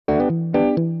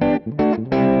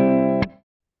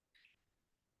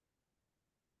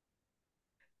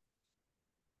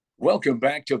Welcome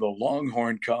back to the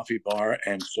Longhorn Coffee Bar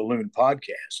and Saloon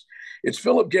podcast. It's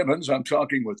Philip Gibbons. I'm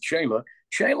talking with Shayla.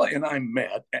 Shayla and I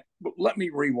met. Let me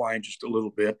rewind just a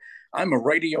little bit. I'm a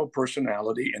radio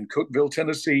personality in Cookeville,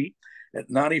 Tennessee at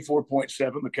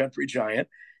 94.7, the Country Giant.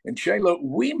 And Shayla,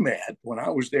 we met when I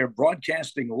was there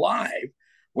broadcasting live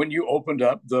when you opened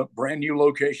up the brand new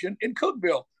location in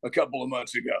Cookeville a couple of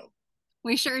months ago.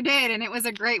 We sure did. And it was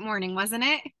a great morning, wasn't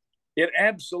it? It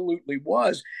absolutely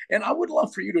was. And I would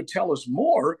love for you to tell us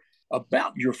more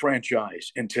about your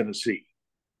franchise in Tennessee.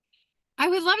 I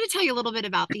would love to tell you a little bit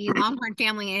about the Longhorn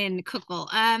family in Cookeville.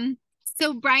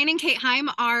 So Brian and Kate Heim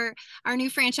are our new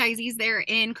franchisees there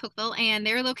in Cookeville, and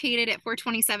they're located at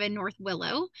 427 North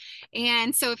Willow.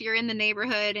 And so if you're in the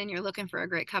neighborhood and you're looking for a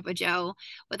great cup of Joe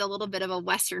with a little bit of a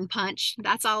Western punch,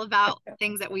 that's all about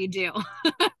things that we do.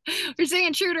 We're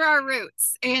staying true to our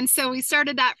roots. And so we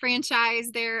started that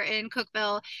franchise there in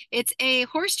Cookeville. It's a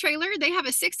horse trailer. They have a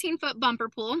 16-foot bumper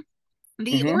pool.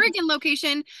 The Mm-hmm. Oregon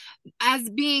location, as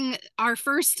being our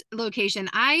first location,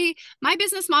 my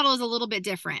business model is a little bit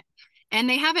different. And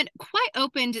they haven't quite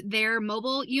opened their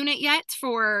mobile unit yet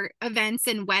for events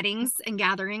and weddings and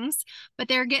gatherings, but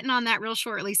they're getting on that real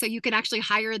shortly. So you could actually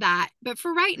hire that. But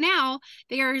for right now,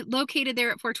 they are located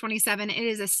there at 427. It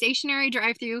is a stationary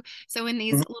drive-through. So in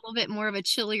these little bit more of a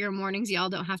chillier mornings, y'all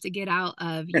don't have to get out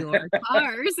of your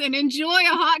cars and enjoy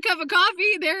a hot cup of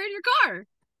coffee there in your car.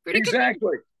 Pretty convenient.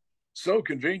 Exactly. So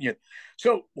convenient.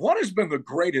 So, what has been the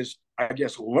greatest, I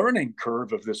guess, learning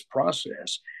curve of this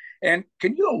process? And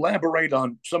can you elaborate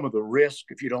on some of the risk,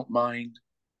 if you don't mind?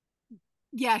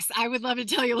 Yes, I would love to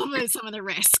tell you a little bit of some of the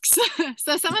risks.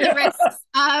 So some of the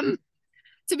risks,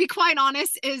 to be quite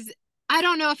honest, is I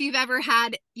don't know if you've ever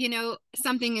had,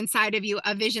 something inside of you,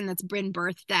 a vision that's been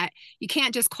birthed that you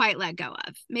can't just quite let go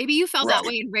of. Maybe you felt that Right.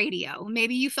 way in radio.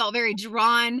 Maybe you felt very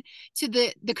drawn to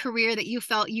the career that you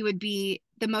felt you would be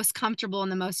the most comfortable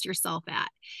and the most yourself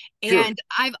at. Sure. And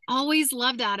I've always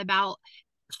loved that about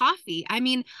coffee. I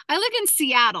mean, I live in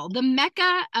Seattle, the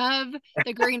mecca of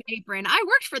the Green Apron. I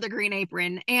worked for the Green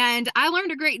Apron and I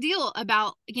learned a great deal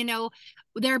about,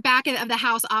 their back of the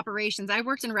house operations. I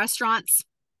worked in restaurants.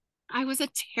 I was a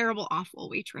terrible, awful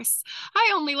waitress.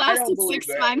 I only I don't lasted believe six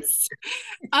that. months.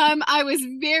 I was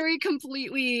very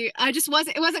completely, I just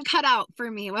wasn't, it wasn't cut out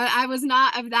for me. I was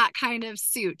not of that kind of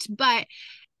suit, but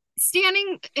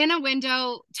standing in a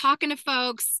window, talking to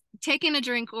folks, taking a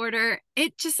drink order,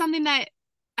 it's just something that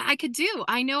I could do.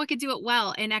 I know I could do it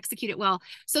well and execute it well.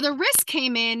 So the risk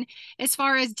came in as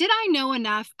far as, did I know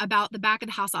enough about the back of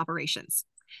the house operations?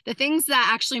 The things that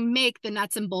actually make the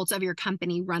nuts and bolts of your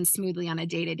company run smoothly on a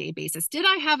day-to-day basis. Did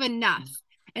I have enough?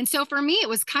 And so for me, it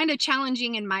was kind of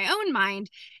challenging in my own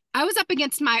mind. I was up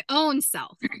against my own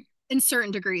self in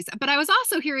certain degrees, but I was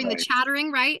also hearing the Right.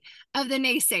 chattering, right, of the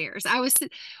naysayers.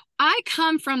 I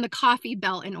come from the coffee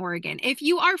belt in Oregon. If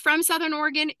you are from Southern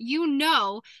Oregon, you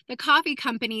know the coffee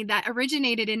company that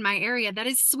originated in my area that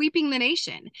is sweeping the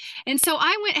nation. And so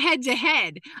I went head to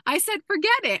head. I said,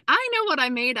 forget it. I know what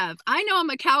I'm made of. I know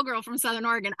I'm a cowgirl from Southern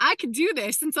Oregon. I could do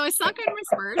this. And so I sunk in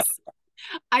whispers.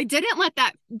 I didn't let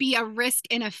that be a risk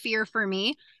and a fear for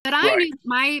me, but I Right. knew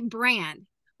my brand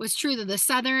was true to the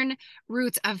Southern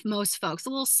roots of most folks, a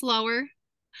little slower,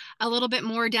 a little bit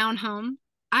more down home.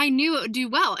 I knew it would do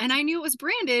well and I knew it was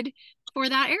branded for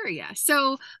that area.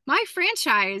 So my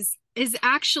franchise is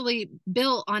actually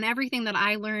built on everything that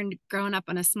I learned growing up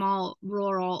on a small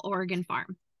rural Oregon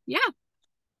farm. Yeah.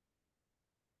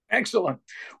 Excellent.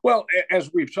 Well,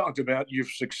 as we've talked about,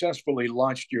 you've successfully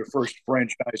launched your first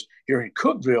franchise here in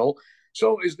Cookeville.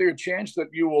 So, is there a chance that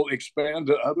you will expand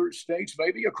to other states,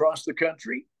 maybe across the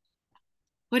country?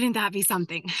 Wouldn't that be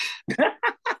something?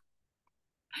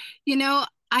 You know,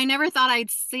 I never thought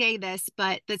I'd say this,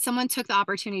 but that someone took the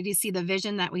opportunity to see the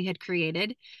vision that we had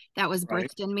created that was Right.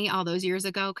 birthed in me all those years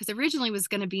ago. Because originally was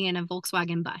going to be in a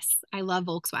Volkswagen bus. I love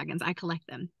Volkswagens. I collect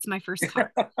them. It's my first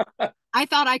car. I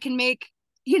thought I can make,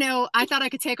 I thought I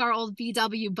could take our old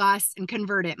VW bus and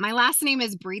convert it. My last name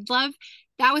is Breedlove.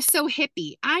 That was so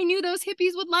hippie. I knew those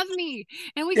hippies would love me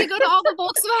and we could go to all the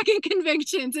Volkswagen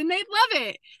conventions and they'd love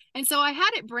it. And so I had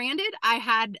it branded. I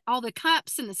had all the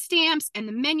cups and the stamps and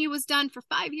the menu was done for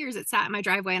 5 years. It sat in my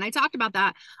driveway. And I talked about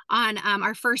that on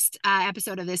our first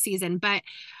episode of this season. But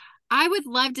I would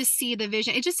love to see the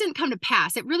vision. It just didn't come to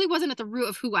pass. It really wasn't at the root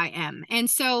of who I am. And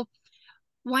so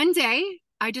one day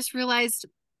I just realized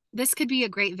this could be a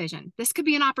great vision. This could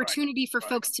be an Right. opportunity for Right.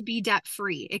 folks to be debt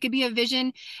free. It could be a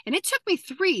vision. And it took me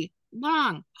 3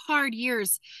 long, hard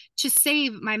years to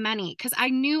save my money because I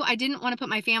knew I didn't want to put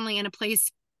my family in a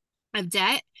place of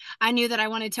debt. I knew that I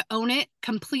wanted to own it,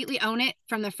 completely own it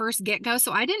from the first get-go.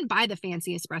 So I didn't buy the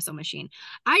fancy espresso machine.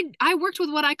 I worked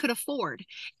with what I could afford,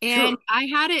 and Sure. I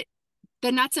had it,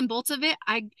 the nuts and bolts of it.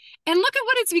 And look at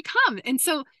what it's become. And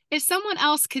so if someone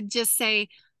else could just say,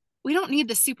 we don't need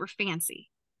the super fancy.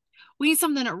 We need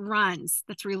something that runs,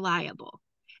 that's reliable.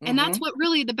 And that's Mm-hmm. what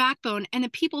really the backbone, and the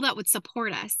people that would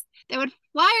support us, that would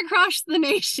fly across the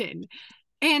nation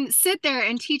and sit there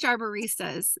and teach our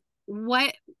baristas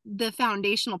what the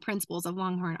foundational principles of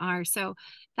Longhorn are. So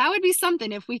that would be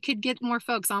something. If we could get more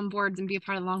folks on board and be a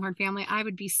part of the Longhorn family, I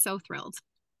would be so thrilled.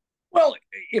 Well,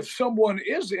 if someone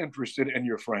is interested in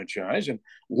your franchise and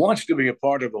wants to be a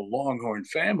part of the Longhorn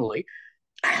family,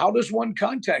 how does one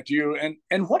contact you,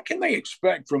 and what can they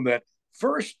expect from that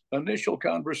first initial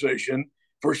conversation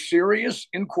for serious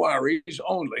inquiries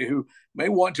only who may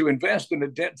want to invest in a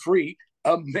debt-free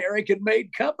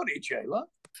American-made company, Jayla?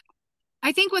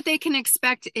 I think what they can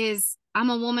expect is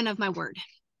I'm a woman of my word.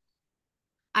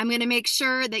 I'm going to make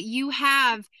sure that you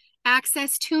have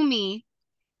access to me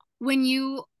when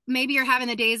you maybe are having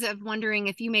the days of wondering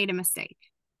if you made a mistake,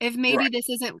 if maybe Right. this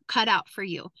isn't cut out for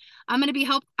you. I'm going to be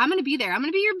there. I'm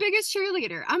going to be your biggest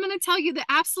cheerleader. I'm going to tell you that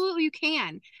absolutely you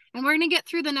can. And we're going to get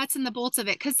through the nuts and the bolts of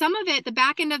it. Cause some of it, the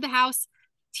back end of the house,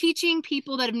 teaching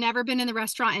people that have never been in the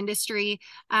restaurant industry,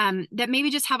 that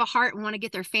maybe just have a heart and want to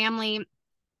get their family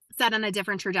set on a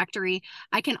different trajectory,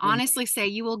 I can honestly say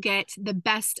you will get the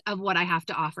best of what I have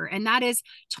to offer. And that is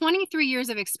 23 years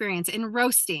of experience in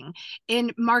roasting,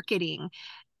 in marketing.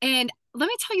 And let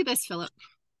me tell you this, Philip,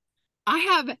 I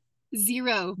have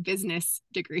zero business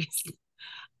degrees.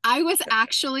 I was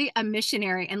actually a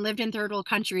missionary and lived in third world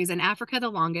countries in Africa the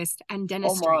longest, and Oh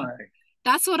dentistry. my.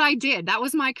 That's what I did. That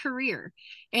was my career.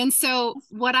 And so,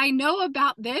 what I know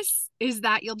about this is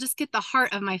that you'll just get the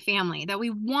heart of my family, that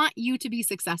we want you to be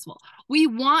successful. We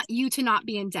want you to not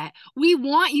be in debt. We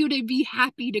want you to be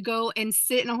happy to go and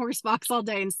sit in a horse box all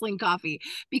day and sling coffee,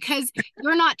 because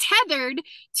you're not tethered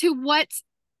to what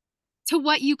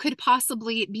you could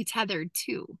possibly be tethered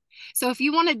to. So if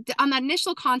you want to, on that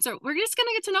initial concert, we're just going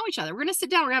to get to know each other. We're going to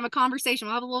sit down, we're going to have a conversation,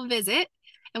 we'll have a little visit,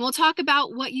 and we'll talk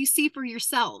about what you see for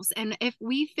yourselves and if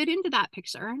we fit into that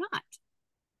picture or not.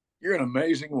 You're an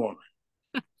amazing woman.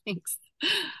 Thanks.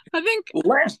 I think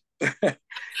Last now,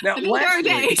 I think there are lastly,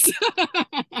 days.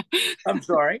 I'm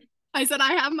sorry. I said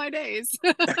I have my days.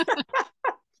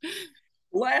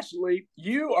 Lastly,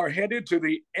 you are headed to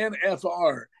the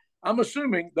NFR. I'm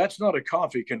assuming that's not a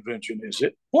coffee convention, is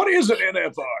it? What is an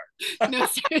NFR? No,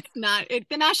 sir, it's not. It's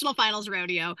the National Finals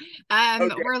Rodeo. Okay.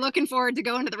 We're looking forward to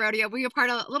going to the rodeo. We are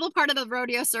a little part of the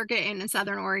rodeo circuit in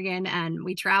Southern Oregon, and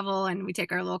we travel and we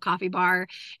take our little coffee bar,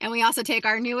 and we also take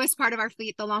our newest part of our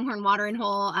fleet, the Longhorn Watering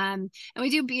Hole, and we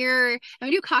do beer and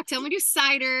we do cocktail, and we do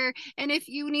cider. And if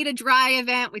you need a dry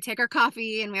event, we take our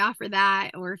coffee and we offer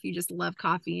that. Or if you just love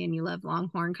coffee and you love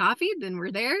Longhorn coffee, then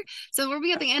we're there. So we'll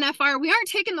be at the NFR. We aren't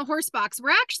taking the horse box.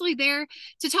 We're actually there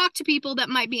to talk to people that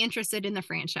might be interested in the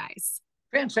franchise.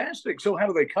 Fantastic. So, how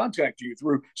do they contact you?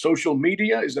 Through social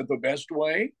media? Is that the best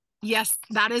way? Yes,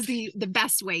 that is the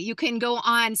best way. You can go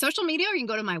on social media, or you can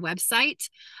go to my website.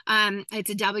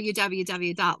 It's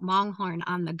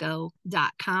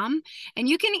www.longhornonthego.com. And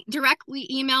you can directly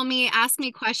email me, ask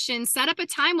me questions, set up a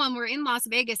time when we're in Las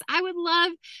Vegas. I would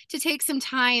love to take some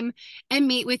time and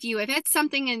meet with you. If it's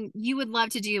something and you would love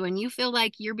to do and you feel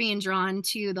like you're being drawn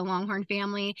to the Longhorn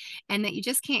family and that you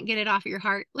just can't get it off of your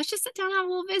heart, let's just sit down and have a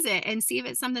little visit and see if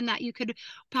it's something that you could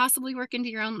possibly work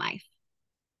into your own life.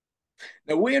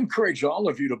 Now, we encourage all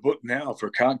of you to book now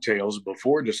for cocktails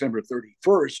before December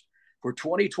 31st for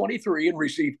 2023 and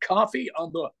receive coffee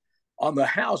on the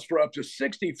house for up to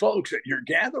 60 folks at your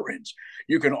gatherings.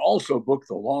 You can also book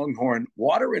the Longhorn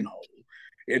Watering Hole.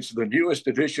 It's the newest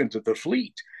addition to the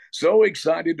fleet. So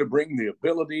excited to bring the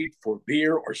ability for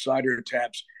beer or cider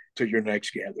taps to your next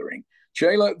gathering.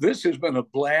 Shayla, this has been a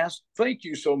blast. Thank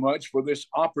you so much for this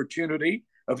opportunity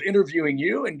of interviewing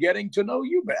you and getting to know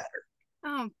you better.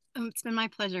 Oh, it's been my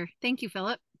pleasure. Thank you,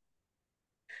 Philip.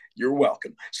 You're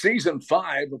welcome. Season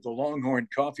 5 of the Longhorn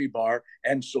Coffee Bar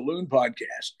and Saloon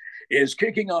podcast is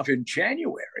kicking off in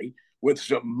January with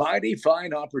some mighty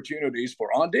fine opportunities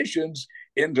for auditions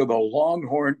into the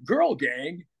Longhorn Girl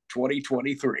Gang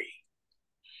 2023.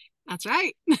 That's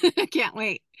right. Can't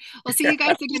wait. We'll see you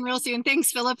guys again real soon.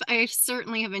 Thanks, Philip. I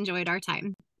certainly have enjoyed our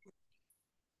time.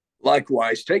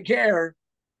 Likewise, take care.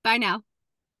 Bye now.